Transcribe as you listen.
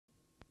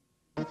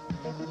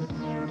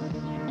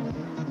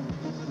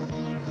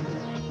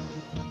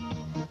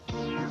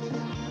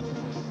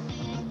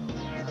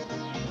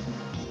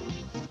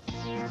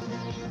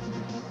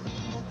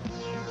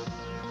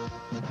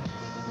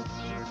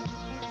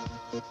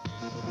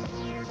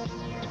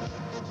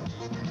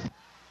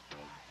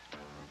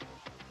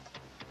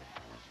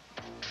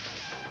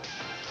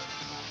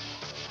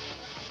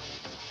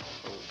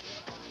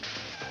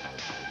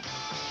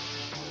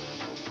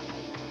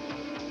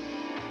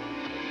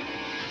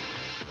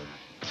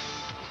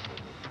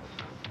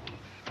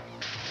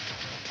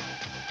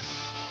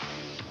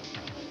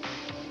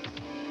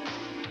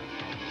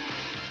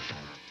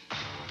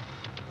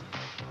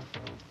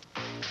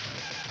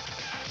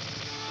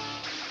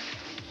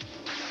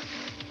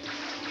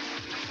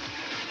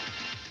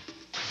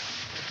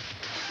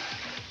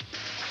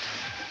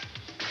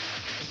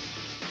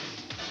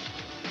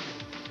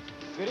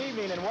Good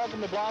evening and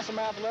welcome to Blossom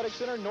Athletic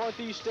Center,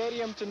 Northeast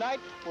Stadium tonight,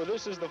 where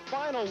this is the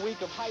final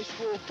week of high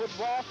school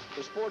football.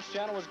 The Sports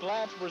Channel is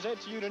glad to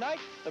present to you tonight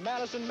the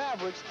Madison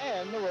Mavericks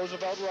and the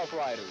Roosevelt Rough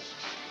Riders.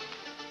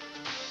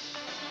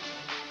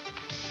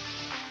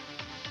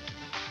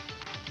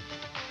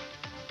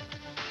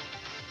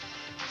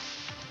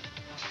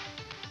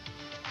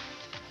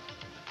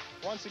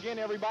 Once again,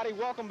 everybody,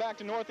 welcome back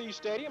to Northeast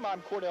Stadium.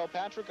 I'm Cordell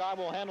Patrick. I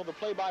will handle the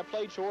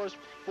play-by-play chores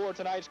for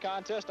tonight's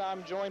contest.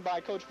 I'm joined by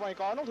Coach Frank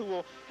Arnold, who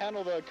will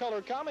handle the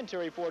color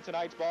commentary for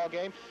tonight's ball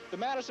game. The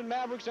Madison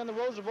Mavericks and the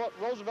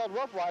Roosevelt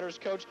Rough Riders.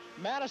 Coach,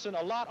 Madison,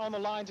 a lot on the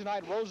line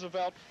tonight.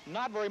 Roosevelt,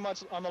 not very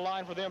much on the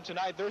line for them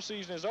tonight. Their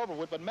season is over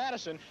with. But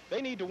Madison,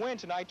 they need to win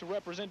tonight to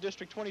represent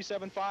District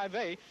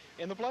 27-5A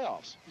in the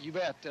playoffs. You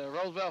bet.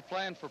 Roosevelt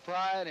playing for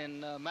pride,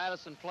 and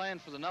Madison playing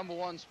for the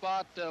 #1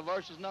 spot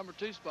versus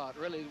 #2 spot,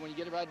 really, when you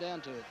get it right down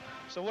to it.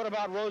 So what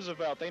about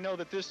Roosevelt? They know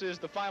that this is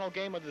the final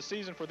game of the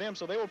season for them,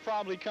 so they will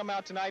probably come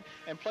out tonight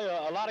and play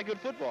a lot of good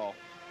football.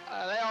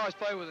 They always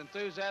play with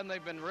enthusiasm.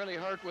 They've been really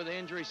hurt with the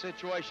injury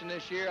situation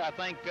this year. I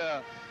think,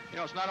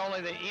 it's not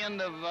only the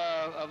end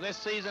of this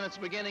season, it's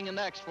the beginning of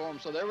next for them.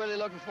 So they're really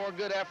looking for a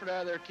good effort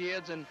out of their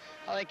kids, and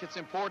I think it's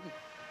important,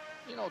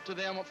 to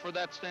them for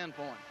that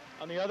standpoint.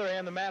 On the other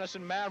hand, the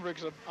Madison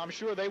Mavericks, I'm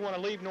sure they want to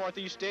leave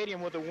Northeast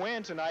Stadium with a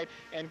win tonight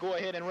and go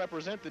ahead and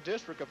represent the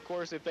district. Of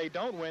course, if they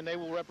don't win, they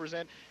will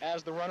represent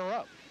as the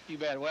runner-up. You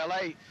bet. Well,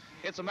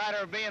 it's a matter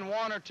of being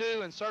 1 or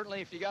 2, and certainly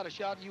if you got a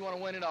shot, you want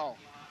to win it all.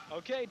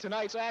 Okay,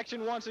 tonight's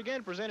action once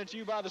again presented to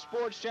you by the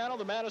Sports Channel,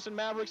 the Madison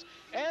Mavericks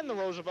and the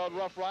Roosevelt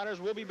Rough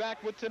Riders. We'll be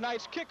back with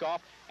tonight's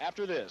kickoff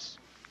after this.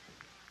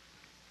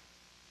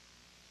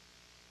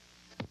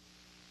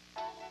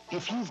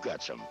 If you've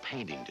got some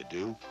painting to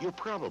do, you're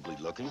probably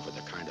looking for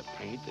the kind of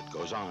paint that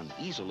goes on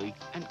easily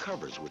and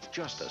covers with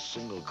just a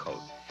single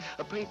coat.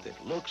 A paint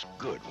that looks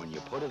good when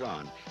you put it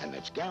on and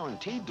that's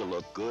guaranteed to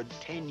look good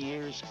 10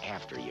 years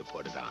after you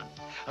put it on.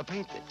 A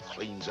paint that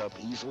cleans up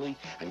easily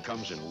and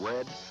comes in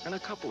red and a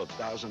couple of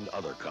thousand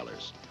other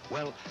colors.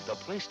 Well, the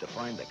place to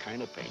find the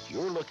kind of paint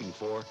you're looking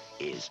for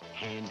is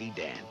Handy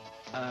Dan.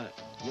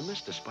 You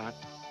missed a spot.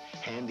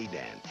 Handy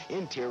Dan,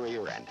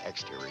 interior and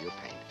exterior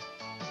paint.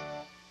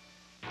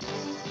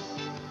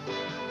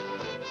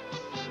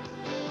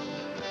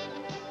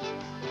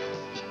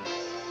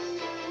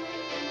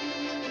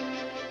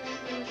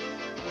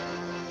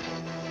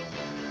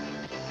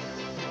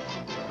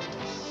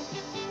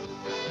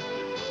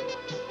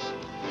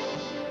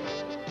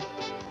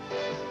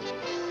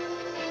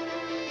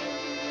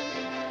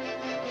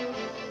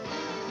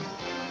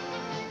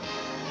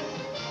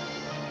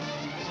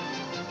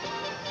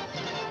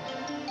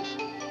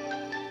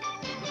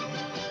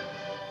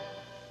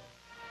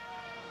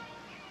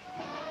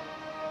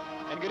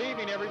 Good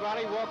evening,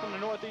 everybody. Welcome to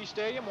Northeast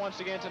Stadium.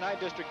 Once again tonight,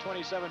 District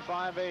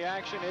 27-5A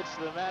action. It's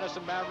the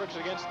Madison Mavericks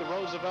against the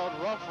Roosevelt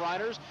Rough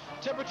Riders.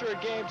 Temperature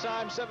at game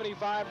time,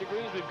 75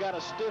 degrees. We've got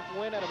a stiff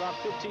wind at about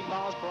 15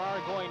 miles per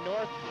hour going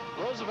north.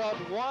 Roosevelt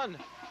won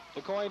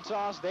the coin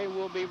toss. They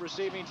will be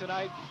receiving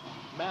tonight.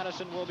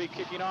 Madison will be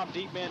kicking off.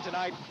 Deep in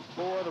tonight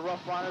for the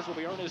Rough Riders will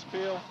be Ernest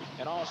Peel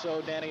and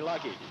also Danny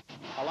Lucky.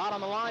 A lot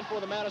on the line for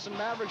the Madison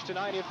Mavericks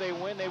tonight. If they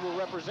win, they will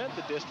represent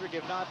the district.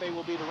 If not, they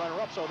will be the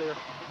runner-up, so they're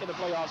in the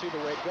playoffs either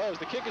way it goes.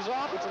 The kick is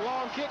off. It's a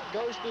long kick,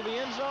 goes through the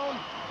end zone.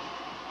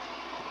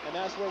 And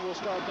that's where we'll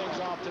start things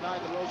off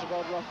tonight. The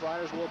Roosevelt Rough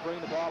Riders will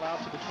bring the ball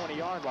out to the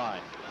 20-yard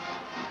line.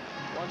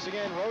 Once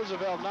again,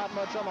 Roosevelt, not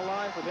much on the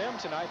line for them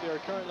tonight. They are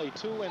currently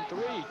 2-3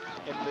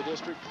 in the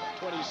district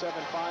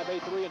 27-5A,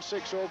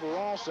 3-6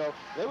 overall, so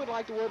they would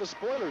like to wear the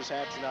spoilers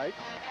hat tonight.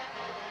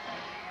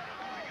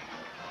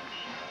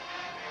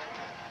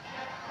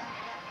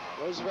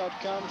 Roosevelt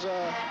comes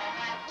to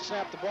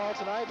snap the ball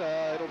tonight.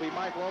 It'll be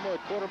Mike Romo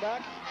at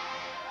quarterback.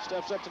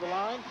 Steps up to the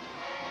line.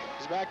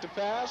 He's back to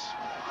pass.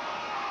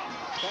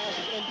 Pass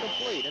is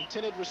incomplete.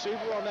 Intended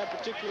receiver on that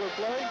particular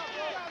play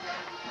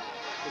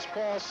is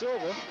Paul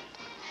Silva.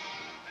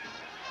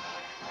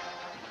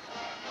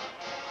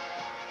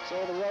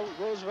 So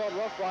the Roosevelt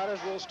Rough Riders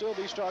will still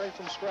be starting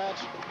from scratch.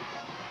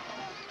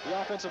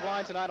 The offensive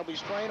line tonight will be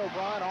Strain,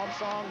 O'Brien,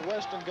 Armstrong,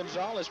 West, and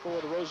Gonzalez for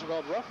the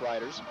Roosevelt Rough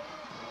Riders.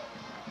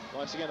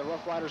 Once again, the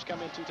Rough Riders come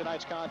into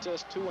tonight's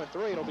contest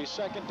 2-3. It'll be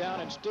second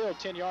down and still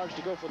 10 yards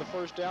to go for the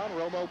first down.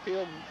 Romo,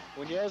 Peel,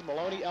 Muñez,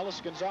 Maloney,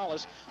 Ellis,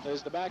 Gonzalez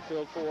is the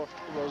backfield for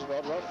the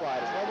Roosevelt Rough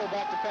Riders. Romo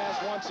back to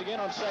pass once again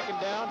on second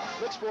down.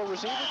 Looks for a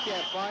receiver,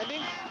 can't find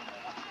him.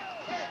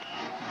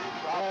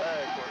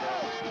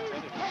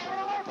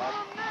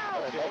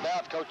 No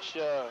doubt Coach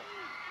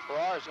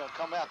Farrar is going to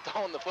come out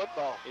throwing the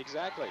football.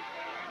 Exactly.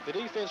 The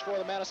defense for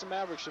the Madison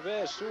Mavericks,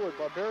 Chavez, Seward,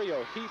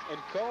 Barberio, Heath, and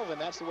Colvin.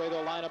 That's the way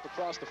they'll line up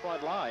across the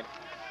front line.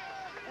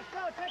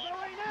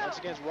 Once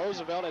again,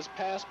 Roosevelt has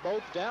passed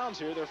both downs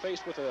here. They're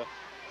faced with a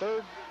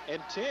 3rd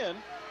and 10.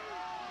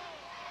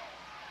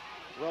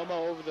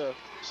 Romo over the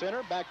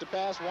center, back to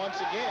pass once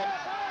again.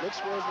 Looks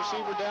for his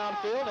receiver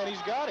downfield, and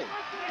he's got him.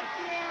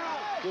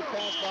 Good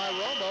pass by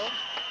Romo.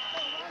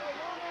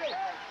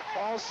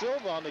 Paul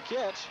Silva on the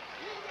catch.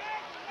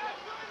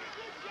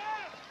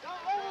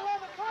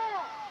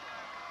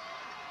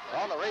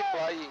 On the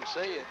replay, you can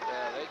see it.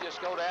 They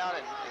just go down,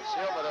 and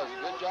Silva does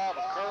a good job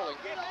of curling.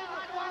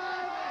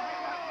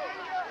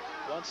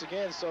 Once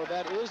again, so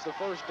that is the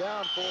first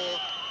down for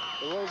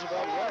the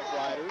Roosevelt Rough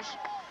Riders.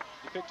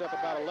 He picked up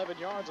about 11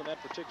 yards on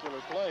that particular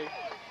play.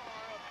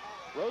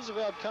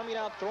 Roosevelt coming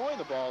out throwing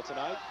the ball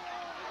tonight.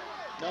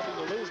 Nothing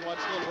to lose.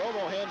 Once again,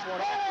 Romo hands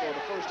one off for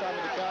the first time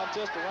in the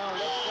contest around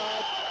left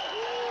side.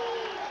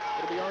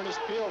 It'll be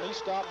Ernest Peel. He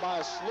stopped by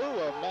a slew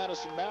of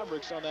Madison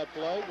Mavericks on that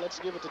play. Let's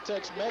give it to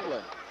Tex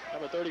Medlin,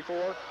 number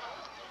 34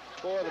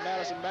 for the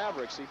Madison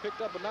Mavericks. He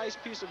picked up a nice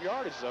piece of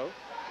yardage, though.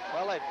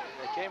 Well, they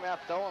came out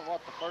throwing, the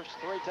first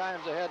 3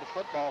 times they had the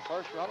football,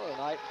 first run of the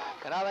night.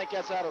 And I think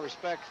that's out of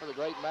respect for the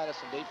great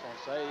Madison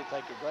defense. They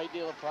take a great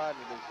deal of pride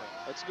in the defense.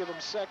 Let's give them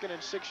 2nd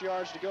and 6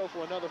 yards to go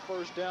for another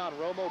first down.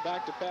 Romo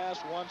back to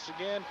pass once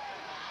again.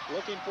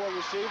 Looking for a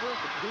receiver.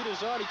 The heat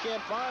is on. He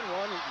can't find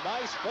one.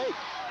 Nice fake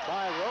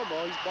by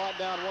Romo. He's brought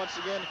down once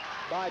again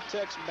by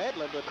Tex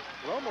Medlin, but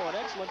Romo an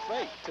excellent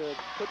fake to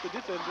put the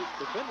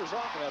defenders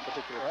off in that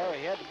particular play. Well,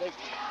 he had the big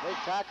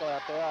tackle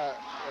out there.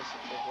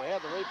 If we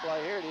have the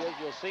replay, here it is.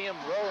 You'll see him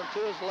rolling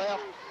to his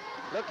left,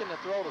 looking to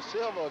throw to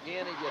Silva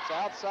again. He gets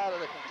outside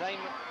of the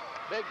containment.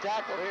 Big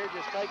tackle here,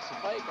 just takes the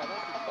fake. I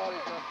think he thought he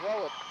was going to throw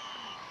it.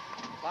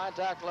 Fine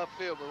tackle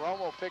upfield, but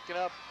Romo picked it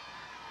up.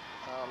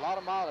 A lot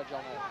of mileage on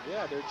that.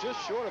 Yeah, they're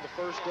just short of the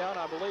first down.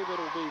 I believe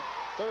it'll be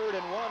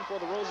 3rd and 1 for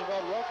the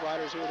Roosevelt Rough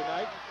Riders here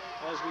tonight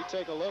as we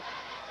take a look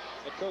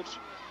at Coach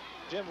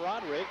Jim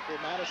Roderick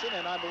for Madison,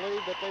 and I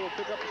believe that they will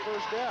pick up the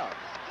first down.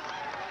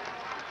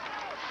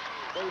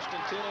 1st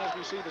and 10 as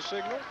we see the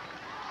signal.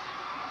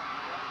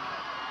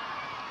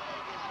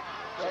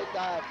 Great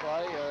dive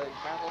play. He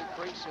found a little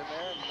crease in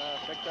there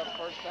and picked up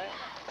first down.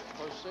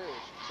 First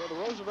series. So the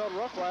Roosevelt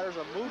Rough Riders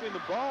are moving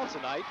the ball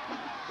tonight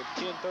with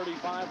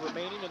 10:35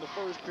 remaining in the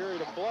first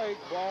period of play.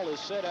 Ball is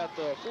set at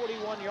the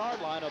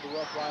 41-yard line of the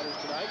Rough Riders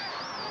tonight.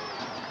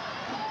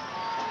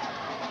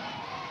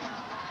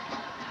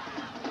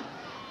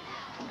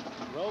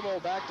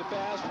 Romo back to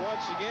pass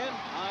once again.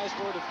 Eyes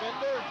for a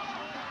defender.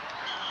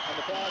 And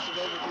the pass is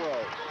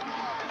overthrown.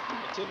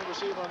 Intended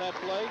receiver on that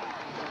play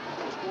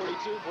was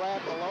 42,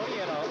 Brad Maloney,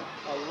 and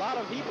a lot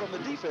of heat on the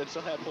defense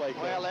on that play.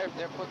 Well,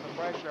 they're putting the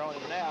pressure on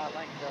him now. I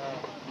think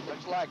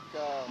looks like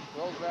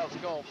Roosevelt's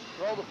going to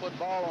throw the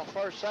football on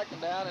 1st,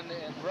 2nd down and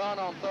run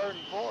on 3rd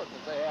and 4th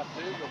if they have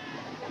to.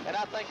 And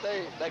I think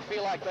they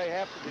feel like they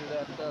have to do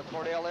that,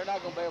 Cordell. They're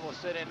not going to be able to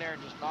sit in there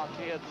and just knock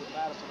heads with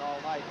Madison all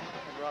night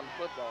and run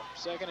the football.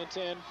 2nd and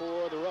 10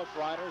 for the Rough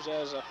Riders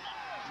as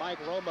Mike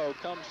Romo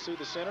comes to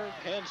the center.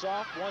 Hands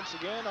off once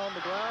again on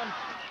the ground.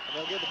 And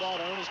they'll give the ball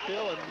to Ernest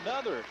Peel.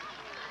 Another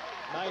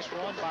nice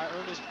run by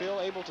Ernest Peel,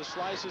 able to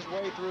slice his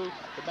way through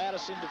the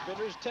Madison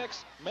defenders.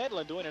 Tex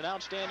Medlin doing an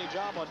outstanding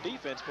job on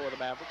defense for the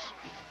Mavericks.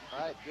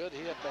 All right, good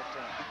hit that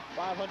time.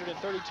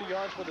 532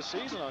 yards for the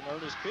season on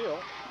Ernest Peel.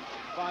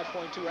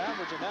 5.2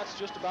 average, and that's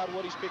just about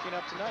what he's picking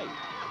up tonight.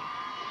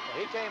 Well,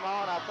 he came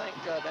on, I think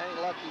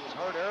Danny Lucky was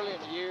hurt early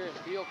in the year,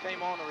 and Peel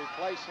came on to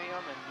replace him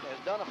and has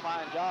done a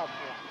fine job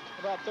for him.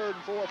 About 3rd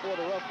and 4 for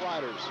the Rough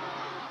Riders.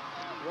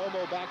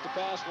 Romo back to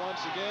pass once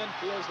again,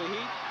 feels the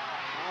heat,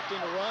 opting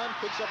to run,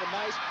 picks up a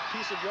nice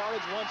piece of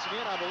yardage once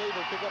again. I believe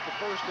he'll pick up the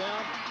first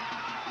down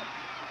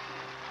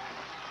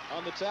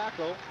on the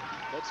tackle.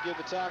 Let's give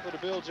the tackle to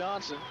Bill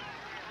Johnson.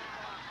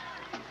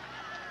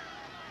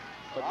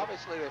 But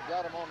obviously they've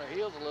got him on their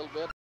heels a little bit.